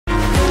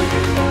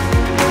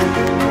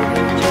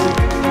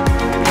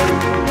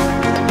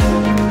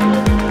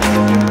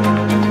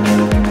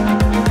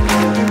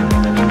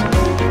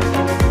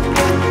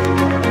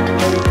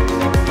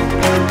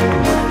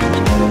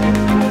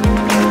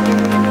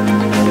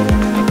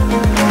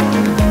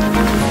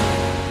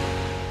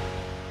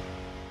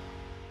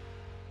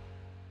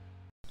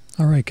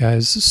Alright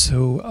guys,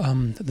 so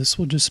this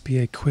will just be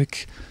a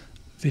quick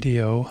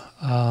video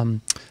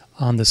on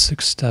the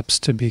 6 steps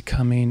to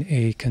becoming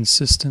a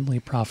consistently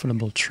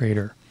profitable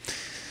trader.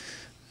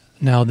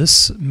 Now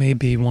this may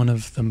be one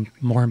of the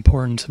more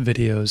important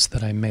videos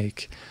that I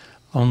make,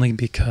 only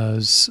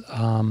because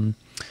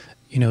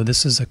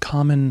this is a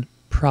common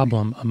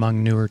problem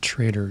among newer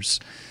traders.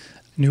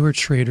 Newer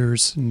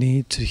traders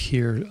need to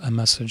hear a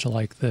message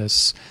like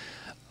this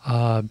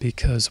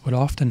because what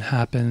often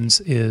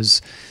happens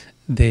is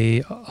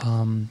they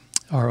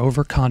are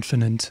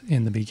overconfident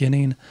in the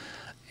beginning,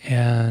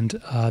 and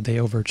they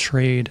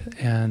overtrade,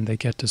 and they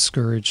get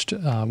discouraged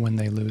when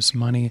they lose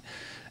money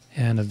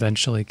and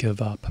eventually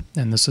give up.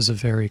 And this is a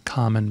very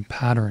common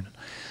pattern.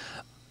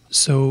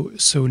 So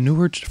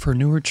for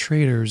newer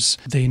traders,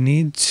 they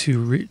need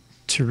to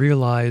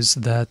realize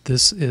that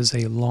this is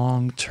a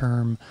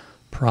long-term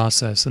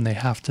process, and they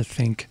have to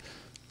think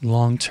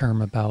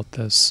long-term about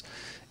this.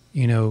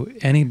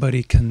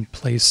 Anybody can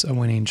place a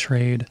winning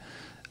trade,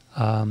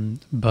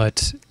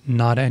 but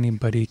not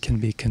anybody can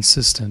be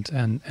consistent,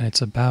 and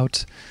it's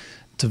about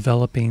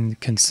developing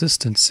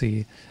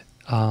consistency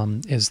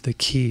is the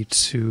key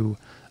to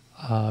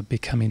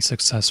becoming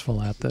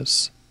successful at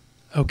this.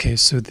 Okay,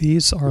 so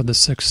these are the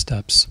 6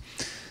 steps,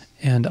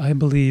 and I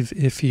believe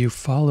if you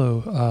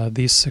follow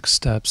these 6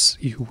 steps,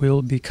 you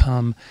will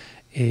become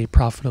a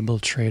profitable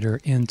trader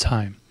in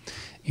time.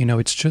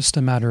 It's just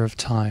a matter of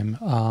time.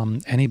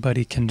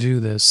 Anybody can do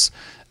this.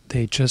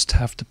 They just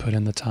have to put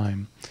in the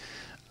time.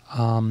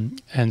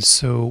 And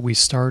so we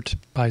start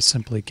by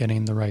simply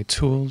getting the right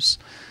tools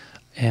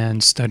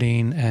and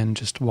studying and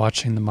just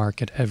watching the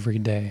market every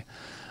day.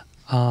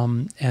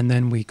 And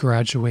then we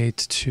graduate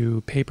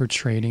to paper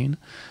trading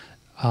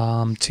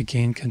to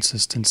gain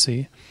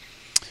consistency.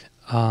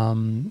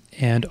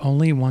 And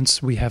only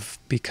once we have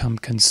become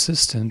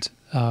consistent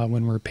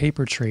when we're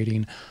paper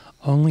trading,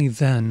 only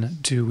then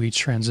do we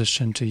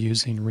transition to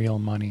using real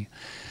money.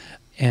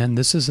 And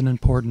this is an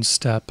important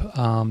step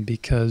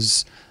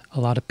because a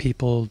lot of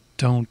people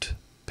don't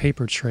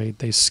paper trade.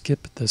 They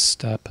skip this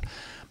step,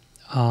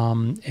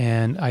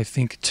 and I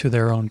think to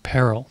their own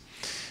peril.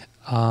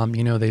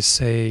 They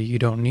say you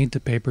don't need to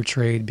paper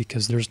trade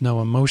because there's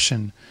no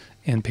emotion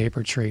in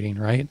paper trading,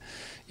 right?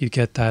 You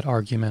get that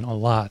argument a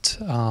lot,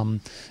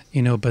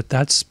 but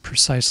that's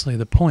precisely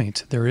the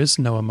point. There is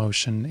no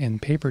emotion in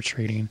paper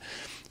trading.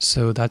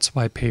 So that's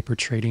why paper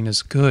trading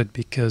is good,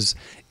 because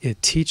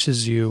it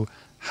teaches you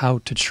how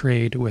to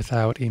trade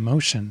without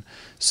emotion.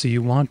 So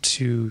you want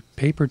to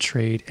paper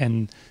trade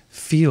and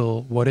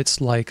feel what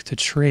it's like to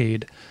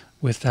trade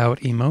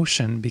without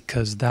emotion,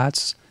 because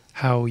that's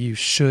how you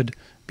should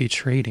be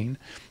trading.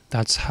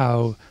 That's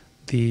how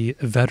the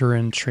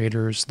veteran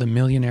traders, the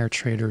millionaire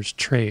traders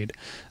trade.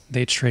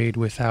 They trade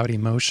without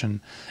emotion.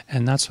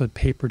 And that's what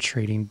paper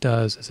trading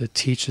does, is it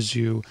teaches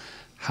you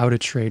how to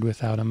trade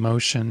without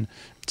emotion,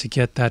 to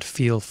get that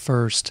feel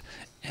first,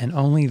 and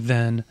only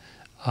then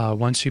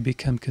once you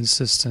become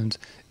consistent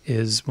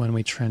is when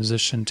we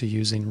transition to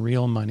using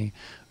real money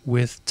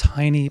with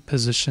tiny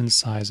position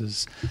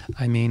sizes.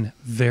 I mean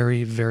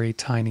very, very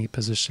tiny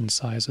position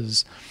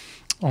sizes.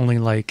 Only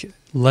like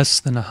less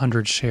than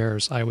 100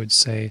 shares, I would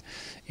say.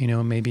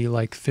 Maybe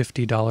like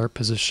 $50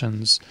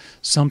 positions.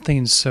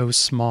 Something so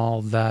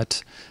small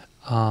that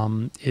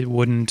it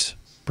wouldn't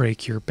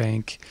break your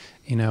bank,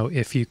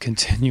 if you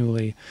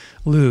continually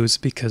lose,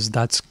 because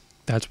that's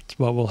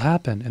what will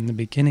happen in the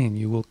beginning.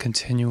 You will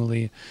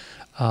continually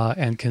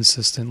and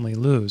consistently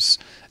lose.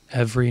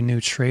 Every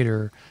new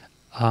trader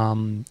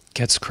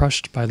gets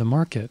crushed by the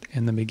market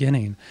in the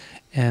beginning,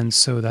 and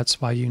so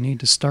that's why you need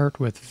to start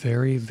with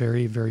very,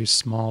 very, very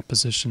small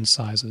position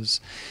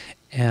sizes,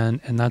 and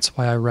that's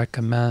why I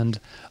recommend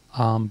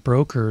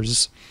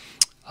brokers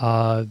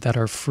that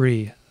are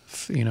free,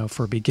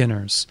 for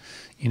beginners.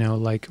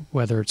 Like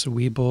whether it's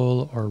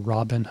Webull or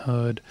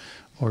Robinhood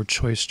or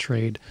Choice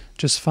Trade,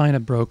 just find a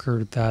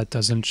broker that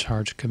doesn't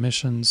charge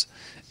commissions,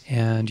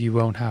 and you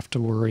won't have to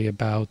worry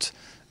about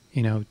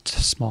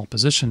small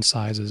position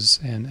sizes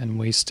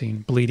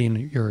and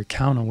bleeding your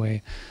account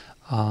away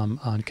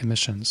on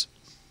commissions.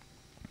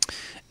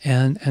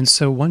 And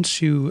so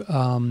once you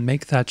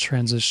make that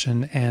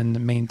transition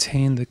and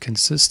maintain the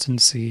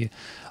consistency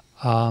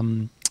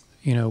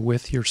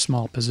with your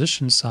small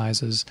position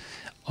sizes,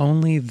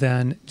 only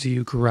then do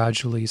you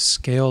gradually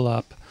scale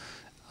up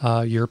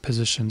your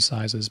position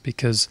sizes.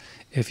 Because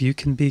if you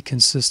can be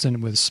consistent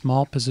with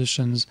small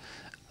positions,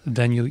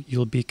 then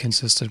you'll be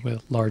consistent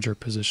with larger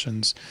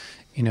positions.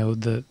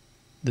 The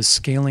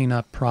scaling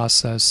up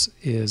process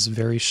is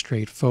very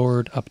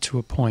straightforward up to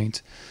a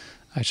point,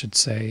 I should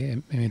say.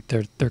 I mean,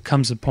 there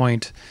comes a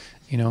point,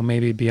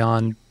 maybe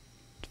beyond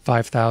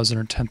 5,000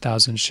 or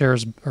 10,000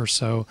 shares or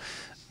so,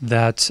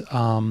 that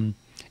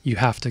you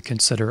have to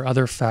consider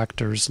other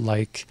factors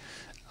like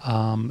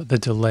the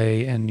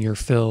delay in your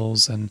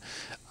fills and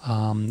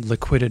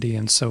liquidity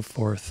and so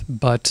forth.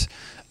 But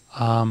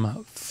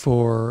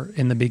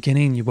in the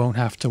beginning, you won't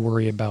have to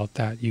worry about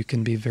that. You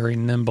can be very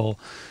nimble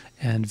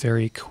and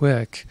very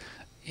quick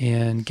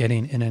in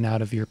getting in and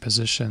out of your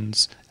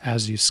positions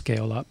as you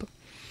scale up.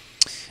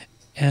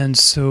 And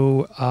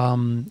so,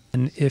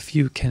 and if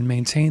you can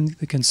maintain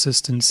the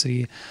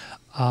consistency,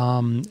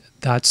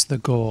 that's the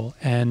goal.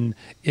 And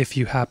if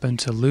you happen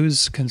to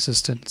lose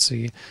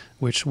consistency,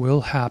 which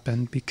will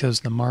happen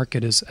because the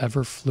market is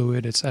ever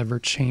fluid, it's ever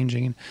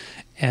changing,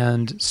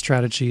 and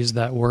strategies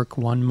that work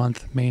one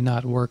month may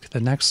not work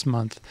the next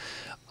month.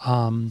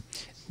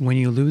 When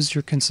you lose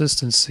your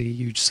consistency,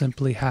 you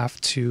simply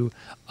have to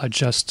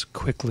adjust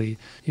quickly.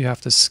 You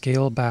have to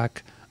scale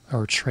back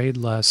or trade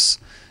less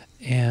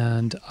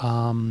and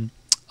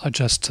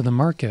adjust to the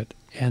market,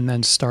 and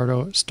then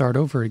start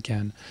over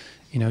again.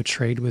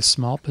 Trade with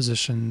small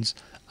positions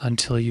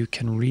until you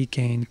can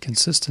regain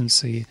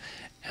consistency,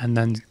 and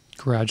then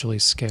gradually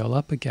scale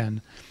up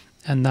again.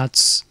 And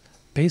that's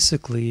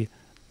basically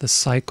the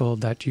cycle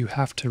that you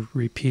have to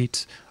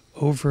repeat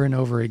over and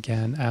over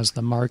again as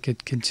the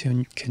market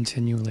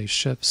continually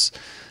shifts,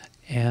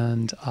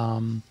 and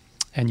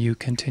you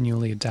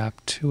continually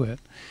adapt to it.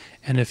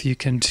 And if you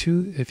can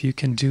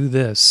do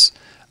this,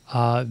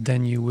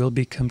 then you will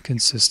become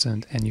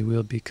consistent and you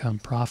will become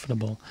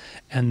profitable.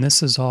 And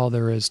this is all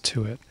there is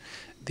to it.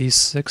 These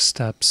 6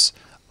 steps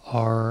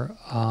are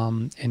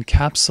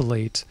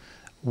encapsulate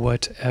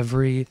what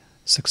every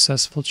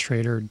successful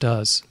trader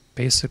does,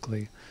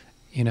 basically,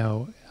 in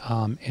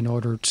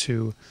order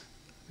to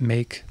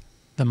make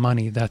the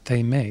money that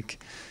they make.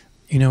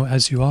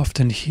 As you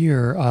often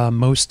hear,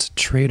 most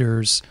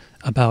traders,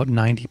 about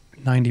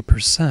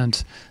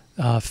 90%,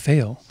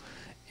 fail.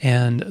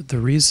 And the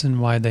reason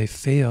why they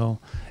fail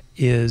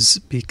is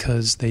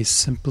because they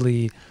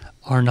simply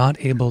are not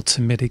able to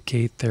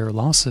mitigate their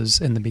losses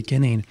in the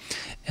beginning.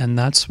 And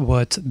that's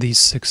what these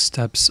 6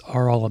 steps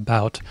are all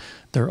about.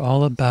 They're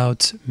all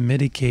about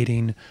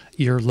mitigating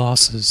your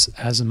losses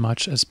as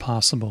much as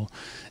possible.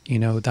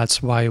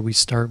 That's why we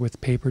start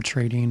with paper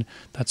trading.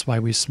 That's why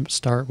we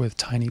start with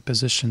tiny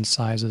position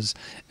sizes.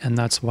 And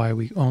that's why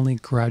we only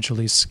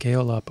gradually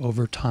scale up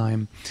over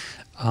time,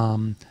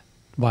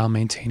 while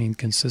maintaining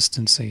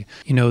consistency.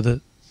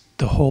 The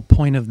whole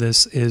point of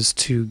this is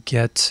to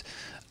get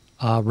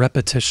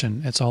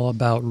repetition. It's all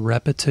about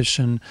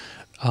repetition,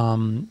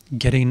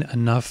 getting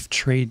enough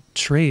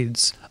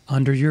trades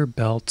under your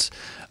belt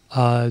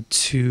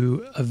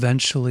to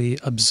eventually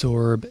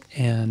absorb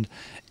and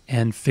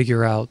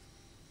figure out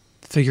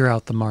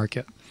the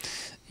market.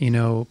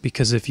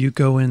 Because if you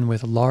go in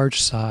with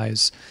large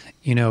size,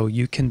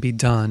 you can be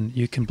done.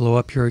 You can blow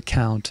up your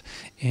account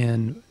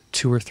in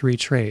 2 or 3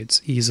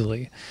 trades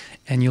easily,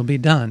 and you'll be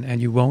done,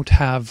 and you won't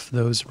have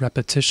those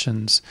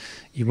repetitions.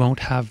 You won't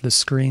have the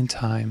screen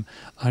time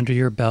under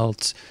your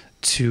belt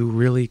to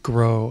really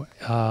grow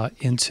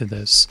into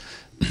this.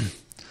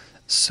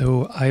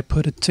 So I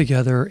put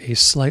together a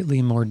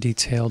slightly more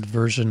detailed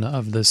version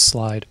of this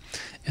slide,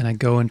 and I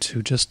go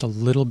into just a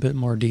little bit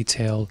more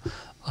detail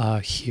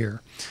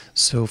here.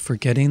 So for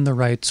getting the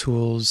right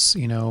tools,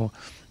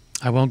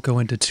 I won't go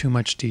into too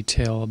much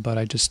detail, but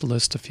I just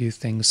list a few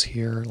things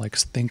here, like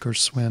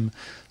Thinkorswim,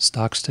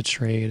 Stocks to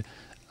Trade.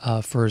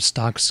 For a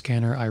stock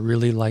scanner, I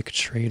really like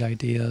Trade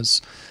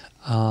Ideas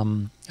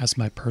as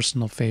my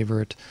personal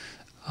favorite.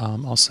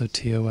 Also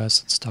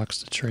TOS and Stocks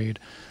to Trade.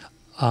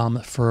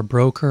 For a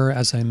broker,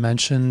 as I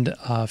mentioned,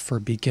 for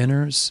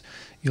beginners,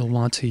 you'll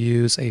want to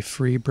use a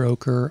free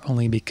broker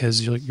only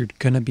because you're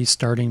going to be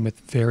starting with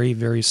very,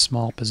 very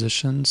small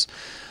positions.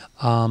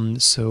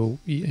 So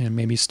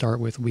maybe start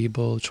with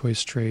Webull,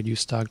 Choice Trade,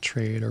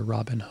 STOCKTWITS, or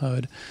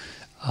Robinhood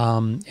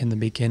in the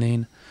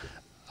beginning.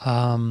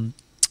 And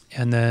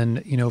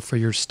then, for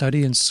your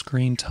study and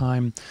screen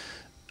time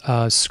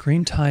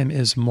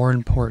is more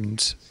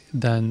important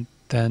than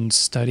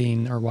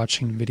studying or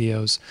watching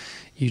videos.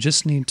 You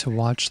just need to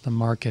watch the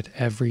market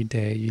every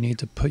day. You need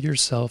to put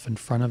yourself in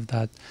front of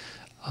that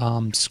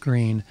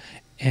screen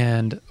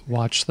and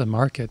watch the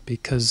market,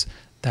 because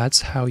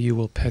that's how you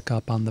will pick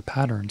up on the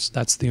patterns.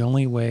 That's the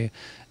only way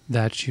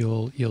that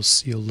you'll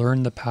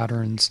learn the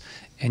patterns,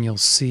 and you'll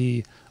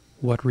see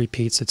what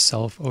repeats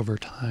itself over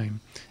time,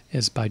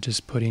 is by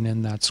just putting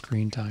in that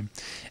screen time.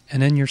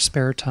 And in your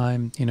spare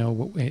time,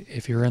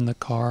 if you're in the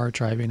car,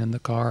 driving in the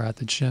car, at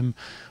the gym,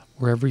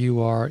 wherever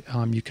you are,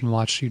 you can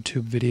watch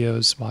YouTube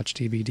videos, watch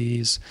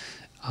DVDs.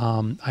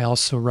 I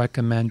also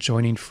recommend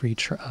joining free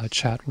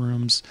chat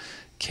rooms.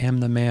 Cam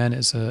the Man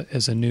is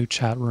a new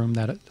chat room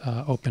that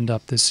opened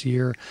up this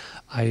year.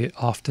 I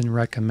often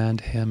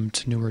recommend him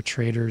to newer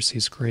traders.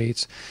 He's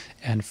great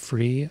and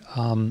free.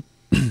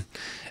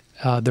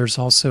 There's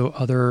also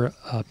other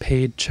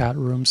paid chat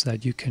rooms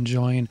that you can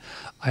join.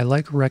 I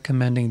like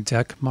recommending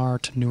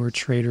Deckmar to newer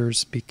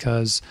traders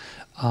because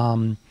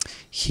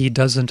he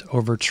doesn't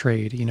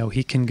overtrade.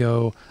 He can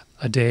go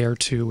a day or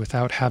two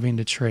without having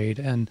to trade,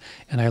 and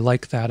I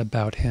like that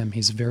about him.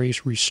 He's very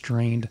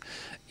restrained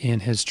in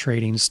his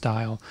trading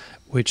style,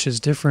 which is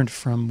different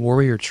from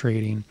warrior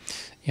trading.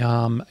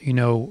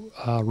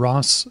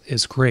 Ross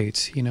is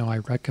great. I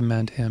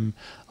recommend him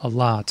a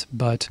lot,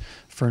 but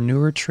for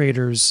newer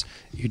traders,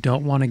 you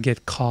don't want to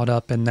get caught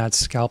up in that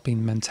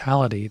scalping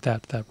mentality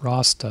that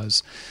Ross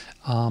does,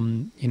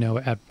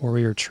 at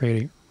Warrior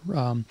Trading.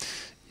 For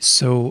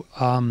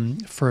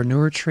a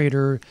newer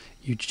trader,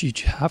 you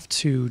have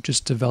to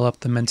just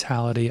develop the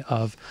mentality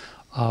of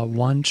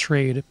one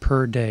trade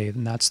per day,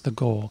 and that's the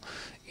goal.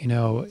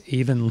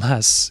 Even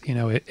less,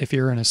 if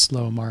you're in a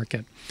slow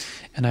market.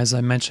 And as I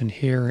mentioned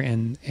here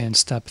in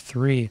step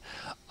 3,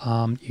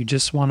 you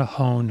just want to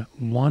hone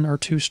 1 or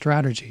 2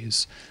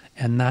 strategies,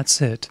 and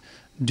that's it.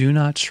 Do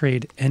not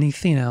trade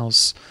anything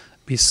else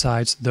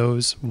besides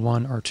those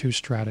 1 or 2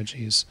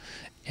 strategies.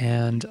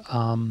 And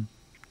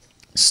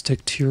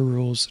stick to your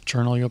rules,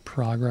 journal your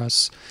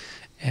progress,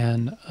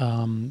 and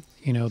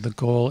the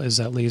goal is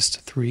at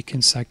least 3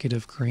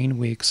 consecutive green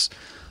weeks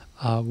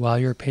while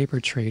you're paper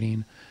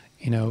trading,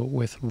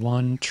 with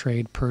 1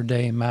 trade per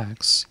day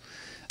max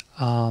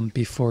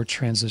before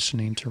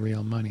transitioning to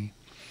real money.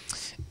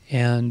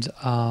 And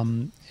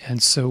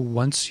so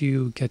once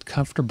you get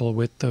comfortable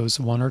with those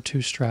 1 or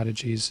 2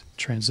 strategies,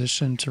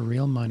 transition to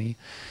real money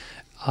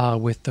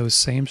with those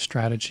same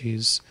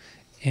strategies.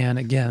 And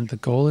again, the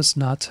goal is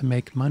not to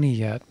make money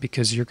yet,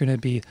 because you're going to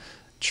be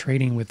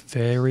trading with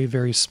very,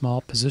 very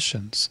small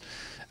positions.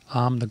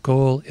 The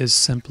goal is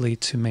simply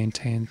to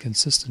maintain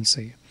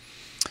consistency.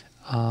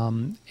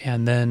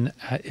 And then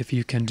if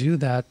you can do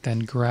that, then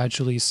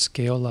gradually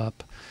scale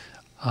up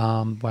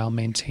while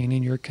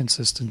maintaining your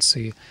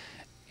consistency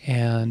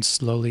and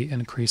slowly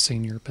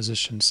increasing your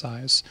position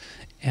size.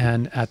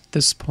 And at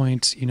this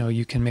point,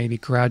 you can maybe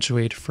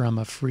graduate from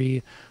a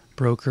free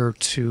broker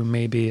to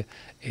maybe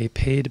a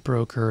paid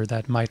broker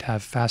that might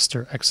have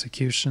faster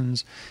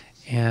executions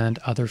and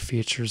other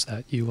features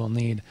that you will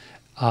need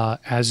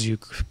as you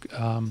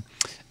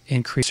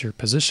increase your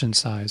position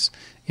size,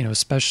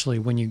 especially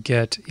when you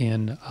get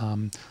in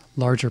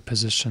larger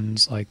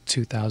positions like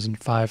 2,000,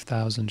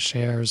 5,000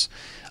 shares.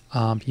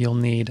 You'll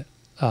need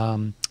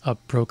a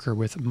broker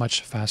with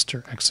much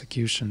faster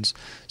executions.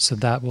 So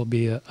that will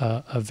be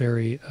a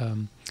very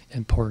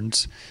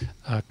important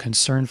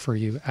concern for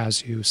you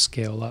as you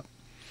scale up.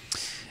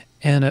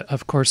 And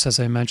of course, as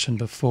I mentioned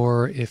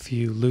before, if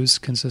you lose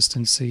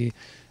consistency,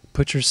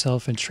 put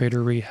yourself in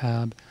trader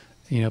rehab,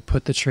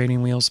 put the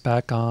trading wheels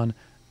back on,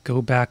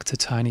 go back to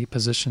tiny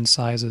position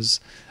sizes,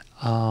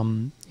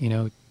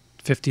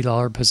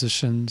 $50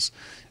 positions,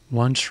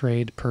 1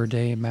 trade per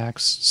day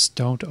max.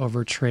 Don't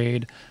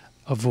overtrade.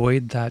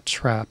 Avoid that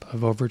trap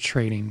of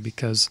overtrading,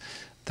 because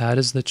that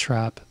is the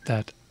trap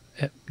that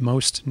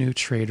most new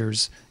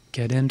traders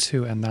get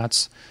into, and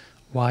that's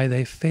why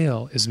they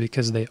fail, is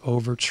because they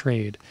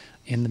overtrade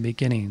in the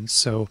beginning.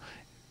 So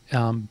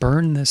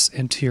burn this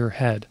into your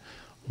head.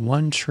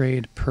 1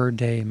 trade per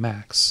day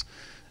max.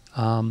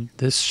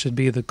 This should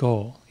be the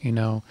goal,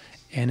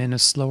 and in a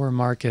slower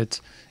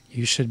market,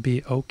 you should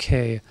be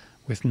okay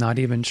with not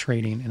even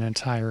trading an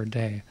entire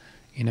day.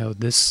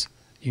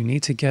 You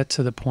need to get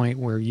to the point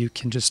where you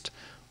can just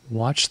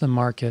watch the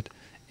market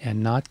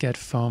and not get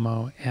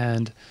FOMO,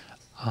 and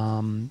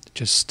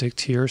just stick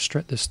to your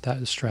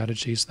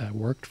strategies that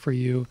worked for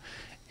you,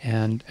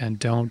 and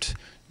don't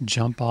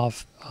jump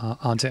off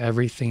onto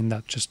everything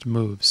that just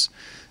moves,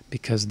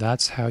 because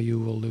that's how you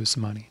will lose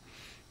money.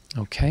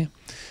 Okay,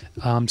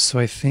 so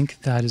I think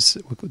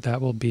that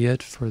will be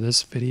it for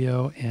this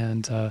video,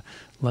 and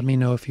let me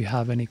know if you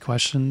have any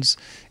questions.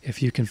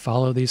 If you can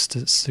follow these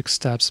 6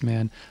 steps,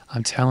 man,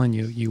 I'm telling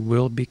you, you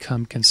will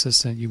become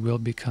consistent, you will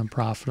become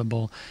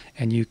profitable,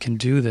 and you can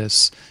do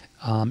this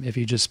if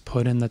you just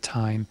put in the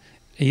time.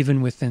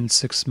 Even within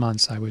 6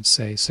 months, I would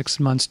say 6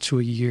 months to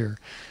a year,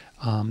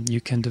 you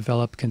can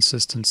develop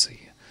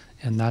consistency,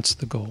 and that's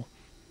the goal.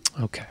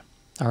 Okay,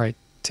 all right,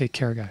 take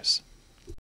care, guys.